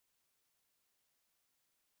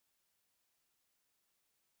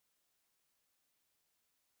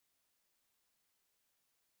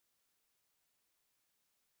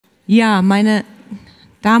Ja, meine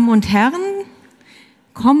Damen und Herren,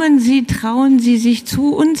 kommen Sie, trauen Sie sich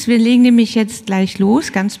zu uns. Wir legen nämlich jetzt gleich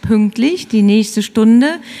los, ganz pünktlich, die nächste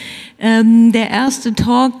Stunde. Der erste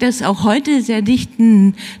Talk des auch heute sehr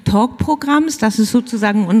dichten Talkprogramms. Das ist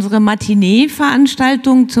sozusagen unsere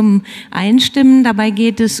Matinee-Veranstaltung zum Einstimmen. Dabei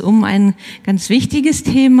geht es um ein ganz wichtiges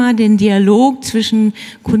Thema, den Dialog zwischen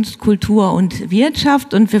Kunst, Kultur und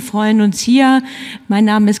Wirtschaft. Und wir freuen uns hier. Mein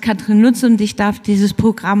Name ist Katrin Lutz und ich darf dieses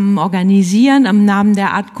Programm organisieren am Namen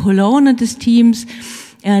der Arte Cologne des Teams,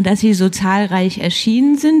 dass sie so zahlreich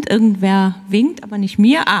erschienen sind. Irgendwer winkt, aber nicht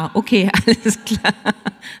mir. Ah, okay, alles klar.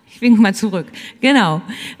 Ich wink mal zurück. Genau,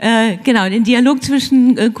 den Dialog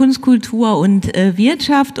zwischen Kunst, Kultur und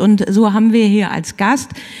Wirtschaft. Und so haben wir hier als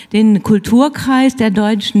Gast den Kulturkreis der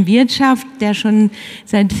deutschen Wirtschaft, der schon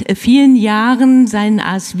seit vielen Jahren seinen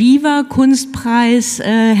Ars Viva Kunstpreis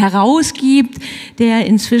herausgibt, der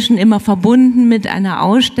inzwischen immer verbunden mit einer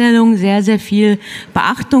Ausstellung sehr, sehr viel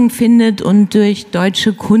Beachtung findet und durch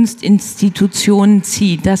deutsche Kunstinstitutionen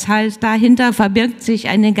zieht. Das heißt, dahinter verbirgt sich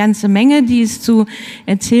eine ganze Menge, die es zu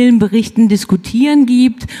erzählen, berichten, diskutieren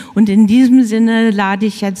gibt. Und in diesem Sinne lade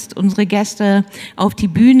ich jetzt unsere Gäste auf die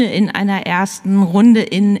Bühne in einer ersten Runde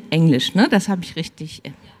in Englisch. Ne? Das habe ich richtig,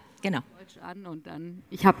 genau. An und dann,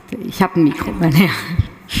 ich hab ein Mikro, mein Herr.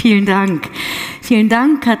 Vielen Dank. Vielen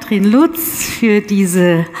Dank, Katrin Lutz, für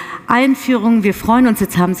diese Einführung. Wir freuen uns,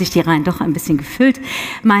 jetzt haben sich die Reihen doch ein bisschen gefüllt.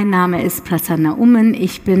 Mein Name ist Prasanna Oommen.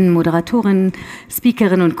 Ich bin Moderatorin,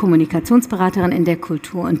 Speakerin und Kommunikationsberaterin in der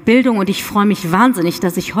Kultur und Bildung und ich freue mich wahnsinnig,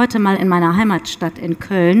 dass ich heute mal in meiner Heimatstadt in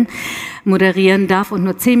Köln moderieren darf und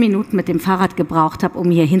nur 10 Minuten mit dem Fahrrad gebraucht habe, um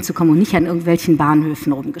hier hinzukommen und nicht an irgendwelchen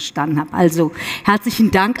Bahnhöfen rumgestanden habe. Also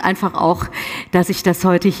herzlichen Dank einfach auch, dass ich das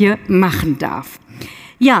heute hier machen darf.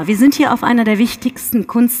 Ja, wir sind hier auf einer der wichtigsten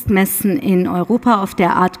Kunstmessen in Europa, auf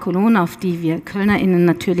der Arte Cologne, auf die wir KölnerInnen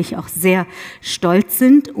natürlich auch sehr stolz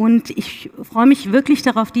sind. Und ich freue mich wirklich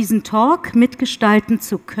darauf, diesen Talk mitgestalten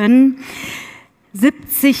zu können.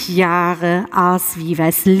 70 Jahre Ars Viva,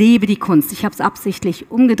 es lebe die Kunst. Ich habe es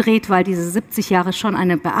absichtlich umgedreht, weil diese 70 Jahre schon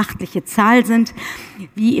eine beachtliche Zahl sind.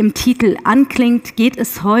 Wie im Titel anklingt, geht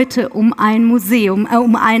es heute um ein Museum,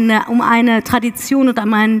 um eine Tradition und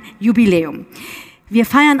um ein Jubiläum. Wir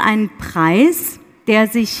feiern einen Preis, der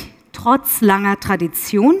sich trotz langer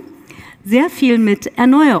Tradition sehr viel mit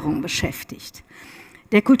Erneuerung beschäftigt.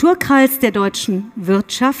 Der Kulturkreis der deutschen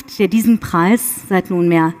Wirtschaft, der diesen Preis seit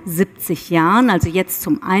nunmehr 70 Jahren, also jetzt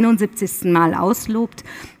zum 71. Mal auslobt,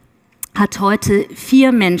 hat heute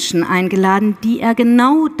 4 Menschen eingeladen, die er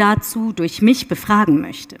genau dazu durch mich befragen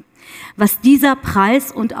möchte. Was dieser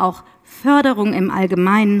Preis und auch Förderung im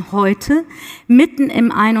Allgemeinen heute, mitten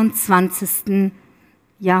im 21.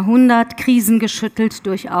 Jahrhundert, krisengeschüttelt,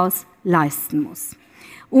 durchaus leisten muss,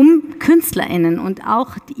 um KünstlerInnen und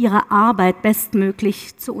auch ihre Arbeit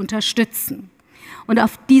bestmöglich zu unterstützen. Und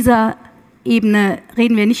auf dieser Ebene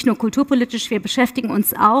reden wir nicht nur kulturpolitisch, wir beschäftigen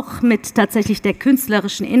uns auch mit tatsächlich der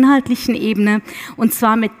künstlerischen, inhaltlichen Ebene und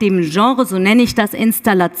zwar mit dem Genre, so nenne ich das,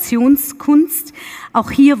 Installationskunst. Auch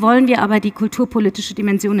hier wollen wir aber die kulturpolitische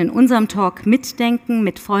Dimension in unserem Talk mitdenken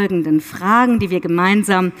mit folgenden Fragen, die wir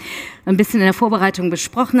gemeinsam ein bisschen in der Vorbereitung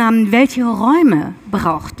besprochen haben. Welche Räume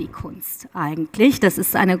braucht die Kunst eigentlich? Das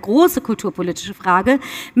ist eine große kulturpolitische Frage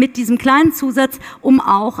mit diesem kleinen Zusatz, um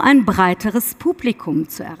auch ein breiteres Publikum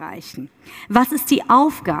zu erreichen. Was ist die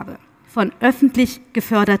Aufgabe von öffentlich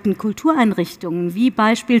geförderten Kultureinrichtungen, wie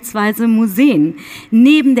beispielsweise Museen,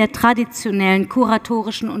 neben der traditionellen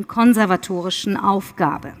kuratorischen und konservatorischen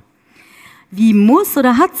Aufgabe? Wie muss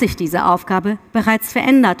oder hat sich diese Aufgabe bereits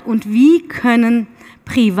verändert und wie können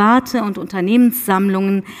private und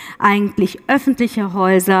Unternehmenssammlungen eigentlich öffentliche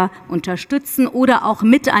Häuser unterstützen oder auch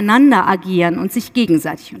miteinander agieren und sich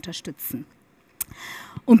gegenseitig unterstützen?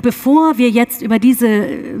 Und bevor wir jetzt über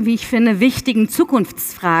diese, wie ich finde, wichtigen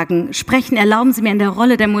Zukunftsfragen sprechen, erlauben Sie mir in der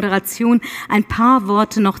Rolle der Moderation ein paar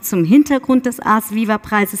Worte noch zum Hintergrund des Ars Viva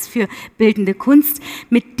Preises für bildende Kunst.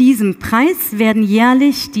 Mit diesem Preis werden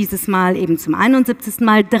jährlich, dieses Mal eben zum 71.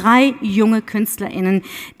 Mal, 3 junge KünstlerInnen,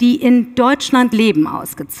 die in Deutschland leben,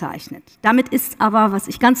 ausgezeichnet. Damit ist aber, was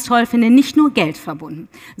ich ganz toll finde, nicht nur Geld verbunden,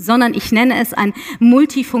 sondern ich nenne es ein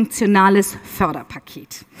multifunktionales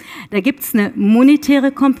Förderpaket. Da gibt es eine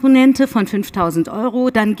monetäre Komponente von 5.000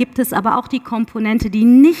 €, dann gibt es aber auch die Komponente, die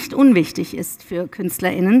nicht unwichtig ist für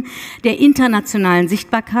KünstlerInnen, der internationalen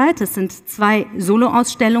Sichtbarkeit. Das sind 2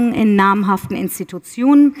 Soloausstellungen in namhaften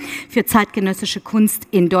Institutionen für zeitgenössische Kunst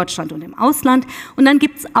in Deutschland und im Ausland. Und dann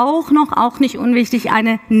gibt es auch noch, auch nicht unwichtig,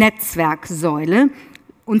 eine Netzwerksäule,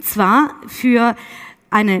 und zwar für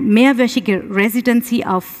eine mehrwöchige Residency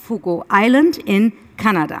auf Fogo Island in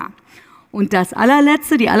Kanada. Und das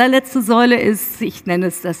allerletzte, die allerletzte Säule ist, ich nenne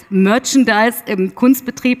es das Merchandise im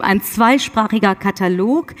Kunstbetrieb, ein zweisprachiger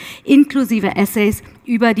Katalog inklusive Essays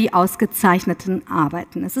über die ausgezeichneten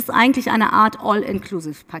Arbeiten. Es ist eigentlich eine Art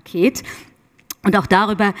All-Inclusive-Paket. Und auch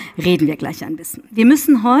darüber reden wir gleich ein bisschen. Wir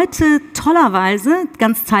müssen heute tollerweise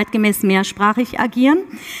ganz zeitgemäß mehrsprachig agieren.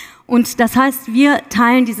 Und das heißt, wir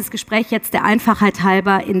teilen dieses Gespräch jetzt der Einfachheit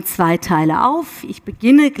halber in 2 Teile auf. Ich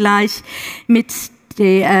beginne gleich mit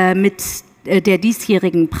der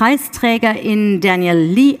diesjährigen Preisträgerin Danielle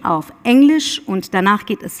Lee auf Englisch und danach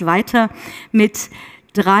geht es weiter mit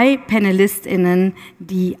 3 PanelistInnen,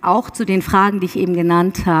 die auch zu den Fragen, die ich eben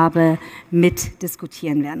genannt habe,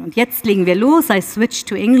 mitdiskutieren werden. Und jetzt legen wir los. I switch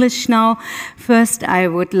to English now. First, I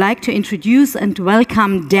would like to introduce and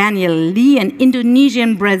welcome Danielle Lee, an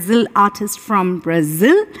Indonesian Brazil artist from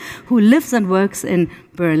Brazil who lives and works in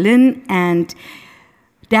Berlin. And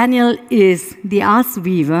Danielle is the Ars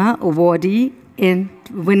Viva awardee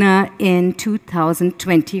winner in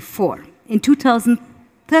 2024. In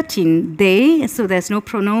 2013, they, so there's no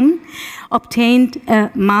pronoun, obtained a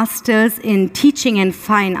master's in teaching and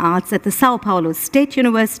fine arts at the Sao Paulo State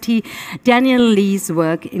University. Danielle Lee's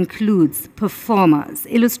work includes performances,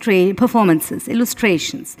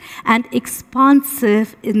 illustrations, and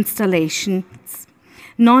expansive installations.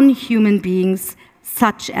 Non-human beings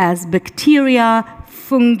such as bacteria,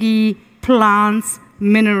 fungi, plants,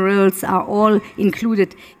 minerals are all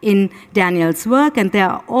included in Danielle's work, and they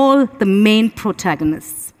are all the main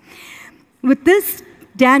protagonists. With this,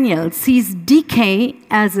 Danielle sees decay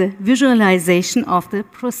as a visualization of the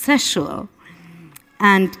processual.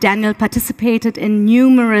 And Danielle participated in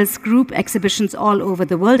numerous group exhibitions all over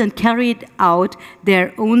the world and carried out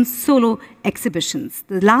their own solo exhibitions.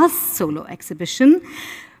 The last solo exhibition,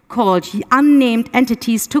 called Unnamed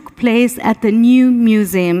Entities, took place at the New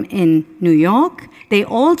Museum in New York. They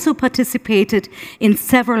also participated in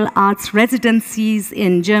several arts residencies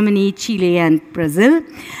in Germany, Chile, and Brazil.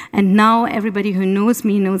 And now everybody who knows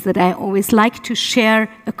me knows that I always like to share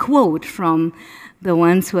a quote from the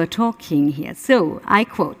ones who are talking here. So I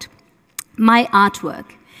quote, "My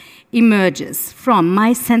artwork emerges from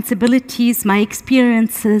my sensibilities, my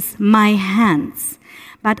experiences, my hands.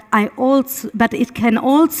 But it can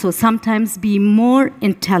also sometimes be more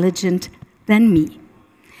intelligent than me.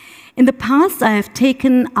 In the past, I have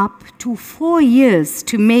taken up to 4 years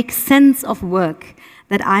to make sense of work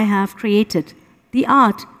that I have created. The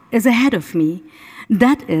art is ahead of me.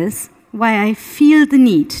 That is why I feel the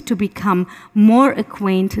need to become more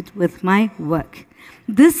acquainted with my work.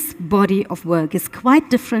 This body of work is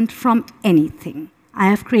quite different from anything I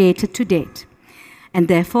have created to date. And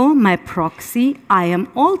therefore, my proxy, I am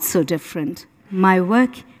also different. My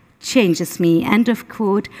work changes me." End of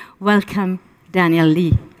quote. Welcome, Danielle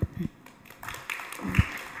Lee.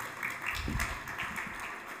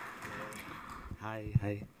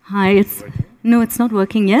 Hi. Hi. No, it's not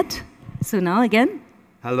working yet. So now again.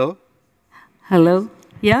 Hello. Hello.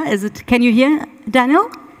 Yeah, is it? Can you hear Danielle?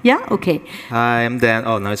 Yeah? Okay. Hi, I'm Dan.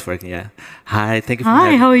 Oh, now it's working, yeah. Hi, thank you for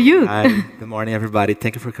Hi, how are you? Hi, good morning, everybody.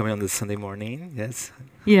 Thank you for coming on this Sunday morning. Yes.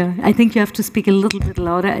 Yeah, I think you have to speak a little bit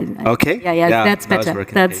louder. Okay. Yeah, that's better.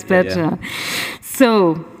 That's better. Yeah.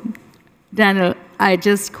 So, Danielle, I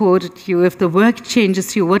just quoted you. If the work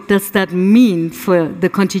changes you, what does that mean for the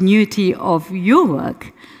continuity of your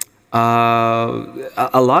work?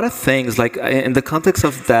 A lot of things. Like, in the context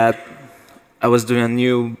of that, I was doing a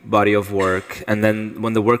new body of work, and then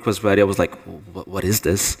when the work was ready, I was like, what is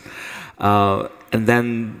this? And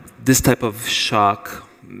then this type of shock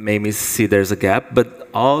made me see there's a gap, but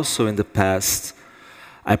also in the past,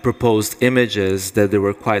 I proposed images that they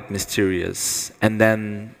were quite mysterious. And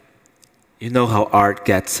then, you know how art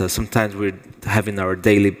gets us. Sometimes we're having our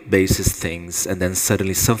daily basis things, and then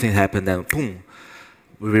suddenly something happened, and boom,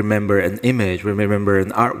 we remember an image, we remember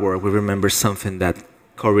an artwork, we remember something that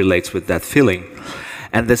correlates with that feeling.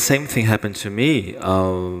 And the same thing happened to me.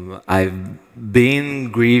 I've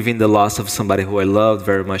been grieving the loss of somebody who I loved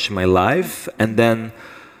very much in my life, and then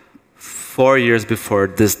 4 years before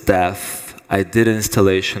this death, I did an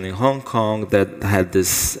installation in Hong Kong that had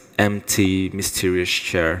this empty, mysterious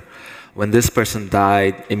chair. When this person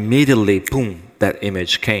died, immediately, boom, that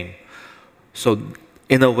image came. So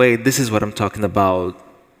in a way, this is what I'm talking about.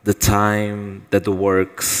 The time that the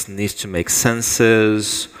works needs to make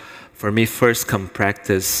senses. For me, first come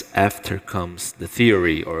practice, after comes the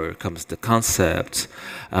theory or comes the concept,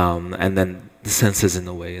 and then the senses in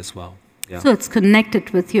a way as well. Yeah. So it's connected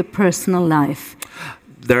with your personal life.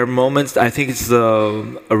 there are moments, I think it's a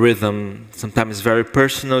rhythm. Sometimes it's very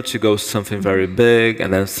personal to go something very big,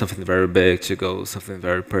 and then something very big to go something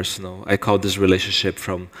very personal. I call this relationship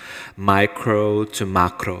from micro to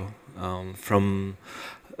macro, from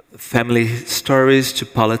family stories to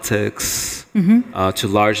politics, to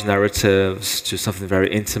large narratives, to something very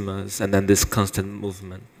intimate, and then this constant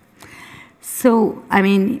movement. So, I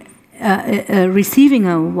mean, receiving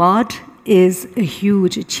an award is a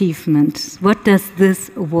huge achievement. What does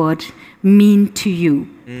this award mean to you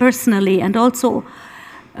personally, and also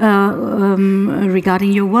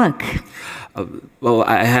regarding your work? Well,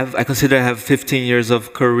 I consider I have 15 years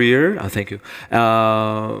of career. Oh, thank you.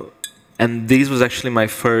 And this was actually my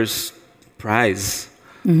first prize.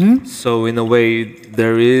 So in a way,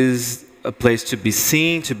 there is a place to be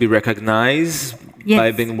seen, to be recognized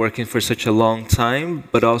by being working for such a long time.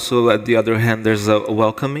 But also, at the other hand, there's a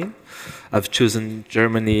welcoming. I've chosen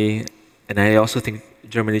Germany, and I also think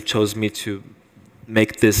Germany chose me to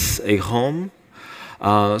make this a home.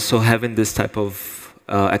 So having this type of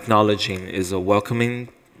acknowledging is a welcoming.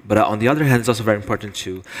 But on the other hand, it's also very important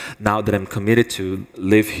to, now that I'm committed to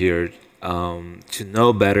live here, to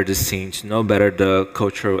know better the scene, to know better the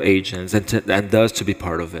cultural agents, and thus to be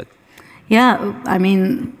part of it. Yeah, I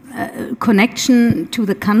mean, connection to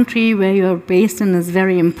the country where you're based in is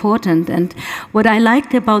very important. And what I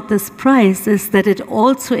liked about this prize is that it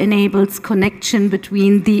also enables connection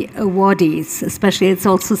between the awardees, especially it's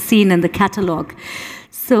also seen in the catalog.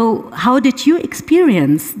 So how did you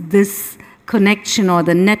experience this connection or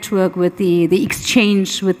the network with the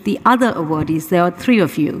exchange with the other awardees? There are 3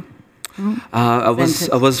 of you. I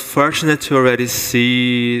was fortunate to already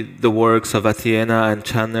see the works of Atiena and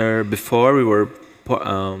Channer before we were,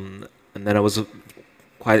 and then I was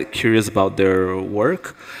quite curious about their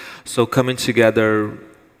work. So coming together,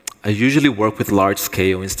 I usually work with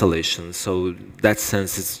large-scale installations. So that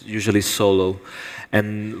sense is usually solo,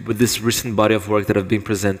 and with this recent body of work that I've been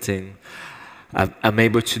presenting, I'm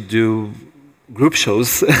able to do group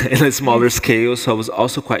shows in a smaller scale. So it was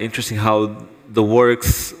also quite interesting how the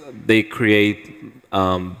works, they create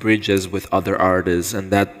bridges with other artists,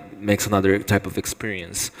 and that makes another type of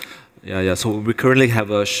experience. Yeah. So we currently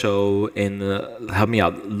have a show in, help me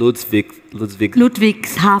out, Ludwigshafen.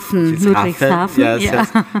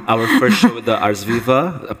 Yes. Our first show with the Ars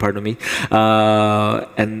Viva, pardon me.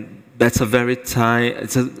 And that's a very tiny,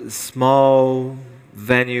 it's a small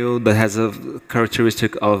venue that has a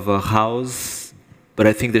characteristic of a house, but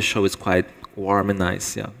I think the show is quite warm and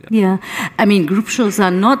nice. Yeah. I mean, group shows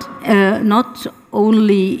are not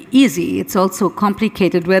only easy; it's also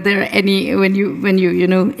complicated. Were there any when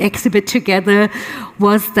you exhibit together?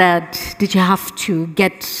 Did you have to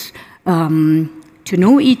get to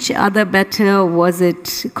know each other better? Was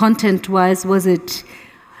it content-wise? Was it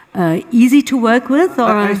easy to work with?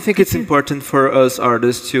 Or I think it's important for us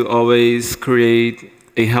artists to always create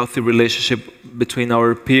a healthy relationship between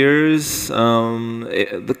our peers.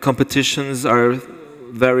 The competitions are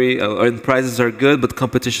and prizes are good, but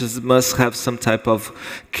competitions must have some type of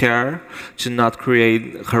care to not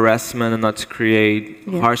create harassment and not to create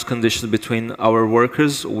harsh conditions between our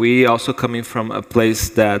workers. We also coming from a place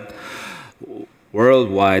that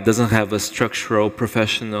worldwide doesn't have a structural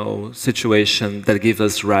professional situation that gives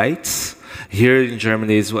us rights. Here in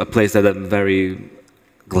Germany is a place that I'm very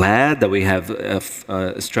glad that we have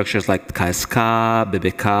structures like KSK,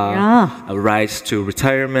 BBK, rights to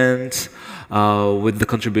retirement, with the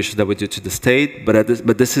contribution that we do to the state.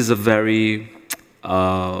 But this is a very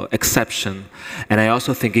exception. And I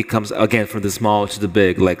also think it comes, again, from the small to the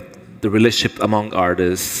big. Like, the relationship among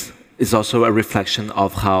artists is also a reflection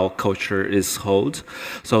of how culture is held.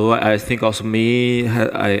 So I think also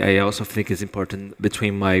I also think it's important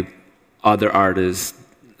between my other artists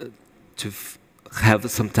to have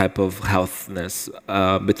some type of healthiness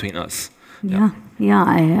between us.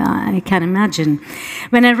 I can imagine.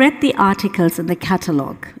 When I read the articles in the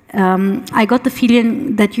catalog, I got the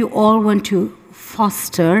feeling that you all want to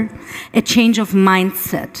foster a change of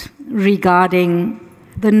mindset regarding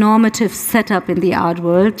the normative setup in the art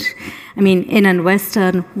world. I mean, in a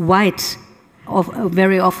Western, white,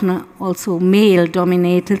 very often also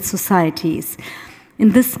male-dominated societies.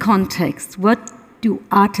 In this context, what do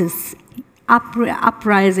artists,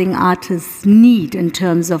 uprising artists, need in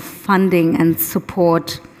terms of funding and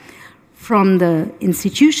support from the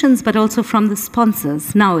institutions, but also from the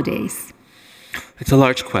sponsors nowadays? It's a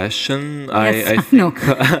large question. Yes, I know.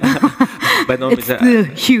 But no, it's a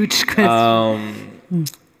huge question.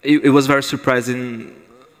 It was very surprising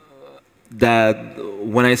that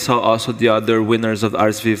when I saw also the other winners of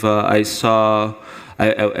Ars Viva, I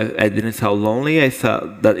I didn't feel lonely. I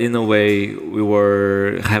felt that in a way we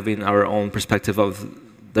were having our own perspective of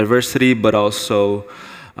diversity, but also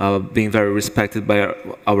being very respected by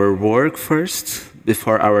our work first,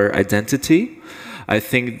 before our identity. I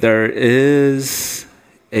think there is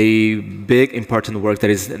a big important work that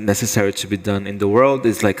is necessary to be done in the world,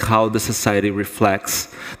 is like how the society reflects,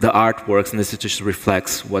 the artworks and institutions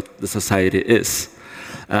reflects what the society is.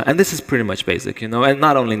 And this is pretty much basic, you know, and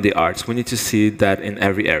not only in the arts. We need to see that in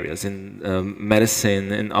every areas, in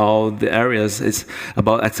medicine, in all the areas. It's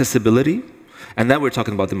about accessibility, and then we're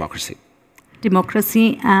talking about democracy.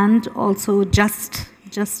 Democracy and also justice.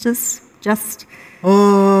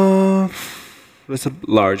 It's a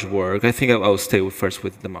large work. I think I'll stay first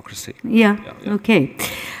with democracy. Yeah. Okay.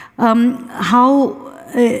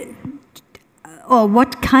 Or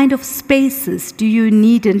what kind of spaces do you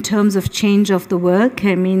need in terms of change of the work?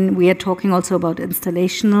 I mean, we are talking also about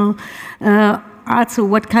installational art, so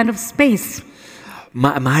what kind of space?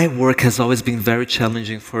 My work has always been very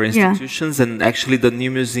challenging for institutions, and actually the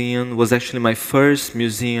new museum was actually my first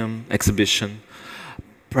museum exhibition.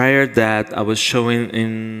 Prior to that, I was showing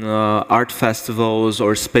in art festivals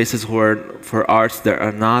or spaces for arts that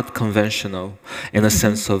are not conventional in a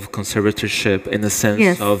sense of conservatorship, in a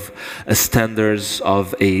sense of standards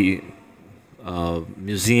of a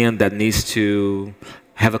museum that needs to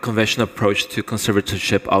have a conventional approach to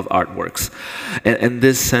conservatorship of artworks. And in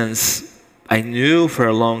this sense, I knew for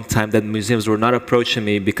a long time that museums were not approaching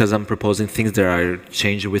me because I'm proposing things that are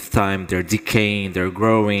changing with time, they're decaying, they're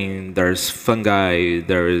growing, there's fungi,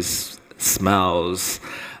 there's smells,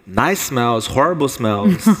 nice smells, horrible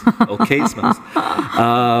smells, okay smells.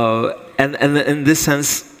 And in this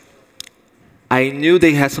sense, I knew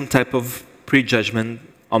they had some type of prejudgment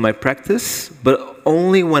on my practice, but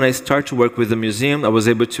only when I started to work with the museum, I was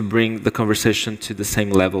able to bring the conversation to the same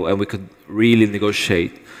level, and we could really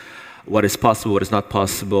negotiate what is possible, what is not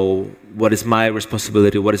possible, what is my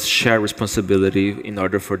responsibility, what is shared responsibility in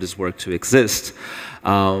order for this work to exist.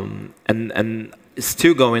 And it's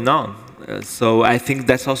still going on. So I think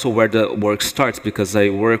that's also where the work starts, because I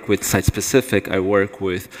work with site-specific, I work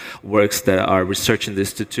with works that are researching the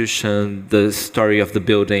institution, the story of the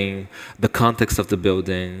building, the context of the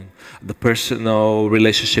building, the personal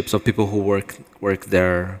relationships of people who work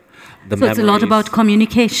there. So memories. It's a lot about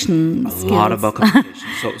communication skills. A lot about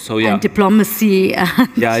communication. So yeah. And diplomacy.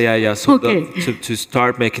 Yeah. So to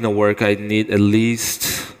start making a work, I need at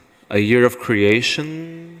least a year of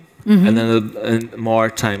creation, and then more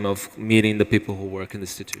time of meeting the people who work in the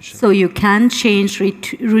institution. So you can change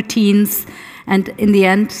routines, and in the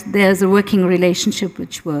end, there's a working relationship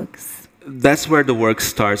which works. That's where the work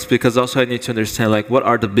starts, because also I need to understand, like, what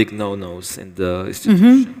are the big no-nos in the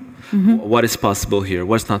institution? What is possible here?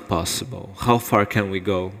 What's not possible? How far can we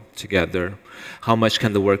go together? How much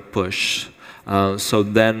can the work push? So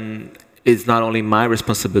then it's not only my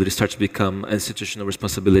responsibility, it starts to become institutional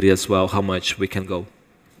responsibility as well, how much we can go.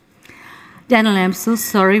 Daniel, I'm so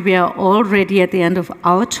sorry, we are already at the end of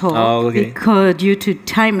our talk because due to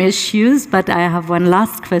time issues, but I have one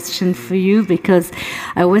last question for you, because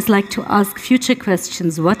I always like to ask future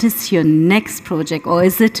questions. What is your next project, or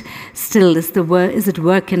is it still, is it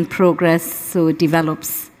work in progress, so it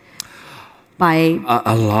develops by...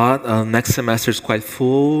 A lot. Next semester is quite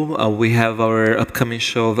full. We have our upcoming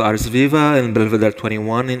show of Ars Viva in Belvedere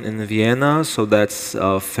 21 in Vienna, so that's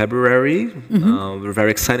February. We're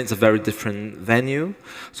very excited. It's a very different venue,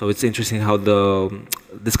 so it's interesting how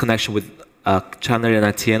this connection with Chanel and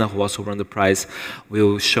Atiena, who also won the prize,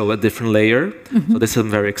 will show a different layer. So this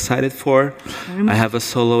I'm very excited for. I have a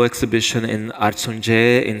solo exhibition in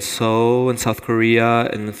Arte in Seoul in South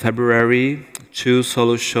Korea in February. 2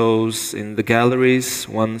 solo shows in the galleries,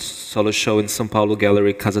 1 solo show in São Paulo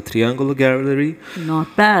gallery, Casa Triângulo gallery. Not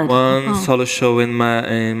bad. 1 solo show in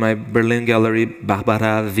my Berlin gallery,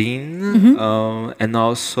 Barbara Wien, and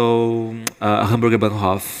also a Hamburger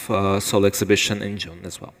Bahnhof solo exhibition in June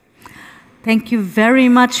as well. Thank you very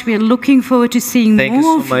much. We are looking forward to seeing more of you. Thank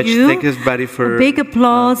you so much. Thank you, everybody, for... A big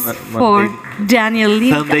applause for Daniel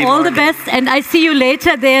Lee. All the best, and I see you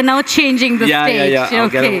later. They are now changing the stage. Yeah. I'll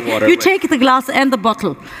get a water. You take the glass and the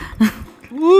bottle.